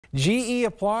GE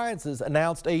Appliances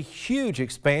announced a huge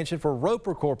expansion for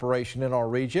Roper Corporation in our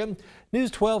region.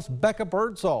 News 12's Becca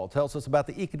Birdsall tells us about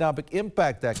the economic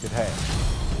impact that could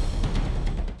have.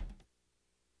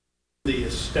 The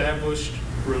established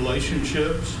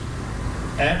relationships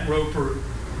at Roper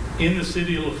in the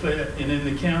city of LaFayette and in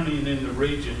the county and in the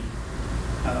region,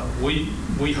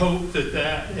 we hope that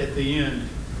at the end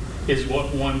is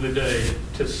what won the day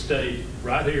to stay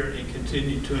right here and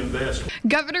continue to invest.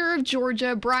 Governor of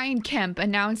Georgia Brian Kemp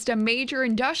announced a major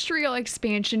industrial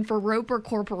expansion for Roper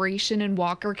Corporation in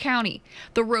Walker County.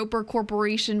 The Roper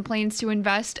Corporation plans to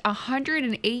invest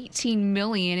 $118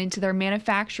 million into their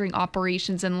manufacturing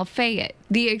operations in LaFayette.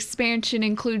 The expansion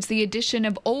includes the addition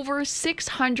of over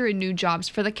 600 new jobs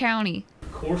for the county.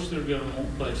 Of course, they're going to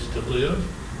want places to live.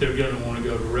 They're going to want to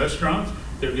go to restaurants.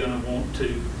 They're going to want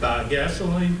to buy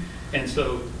gasoline. And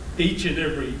so each and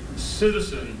every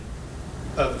citizen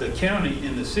of the county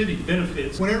and the city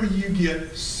benefits. Whenever you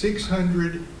get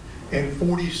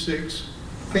 646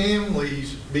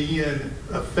 families being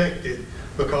affected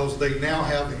because they now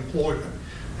have employment,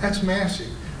 that's massive.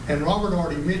 And Robert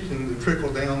already mentioned the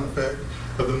trickle-down effect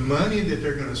of the money that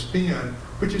they're going to spend,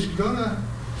 which is going to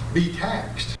be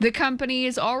taxed. The company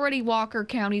is already Walker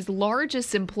County's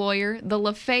largest employer. The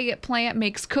LaFayette plant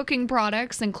makes cooking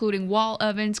products, including wall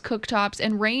ovens, cooktops,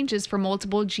 and ranges for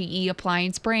multiple GE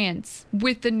appliance brands.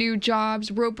 With the new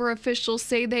jobs, Roper officials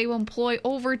say they will employ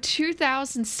over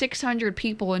 2,600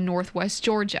 people in Northwest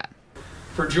Georgia.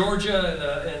 For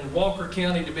Georgia and Walker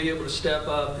County to be able to step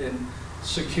up and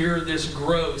secure this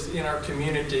growth in our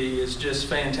community is just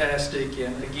fantastic.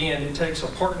 And again, it takes a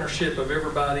partnership of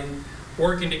everybody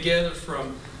working together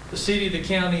from the city, the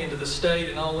county, into the state,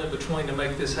 and all in between to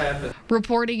make this happen.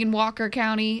 Reporting in Walker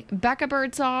County, Becca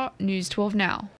Birdsall, News 12 Now.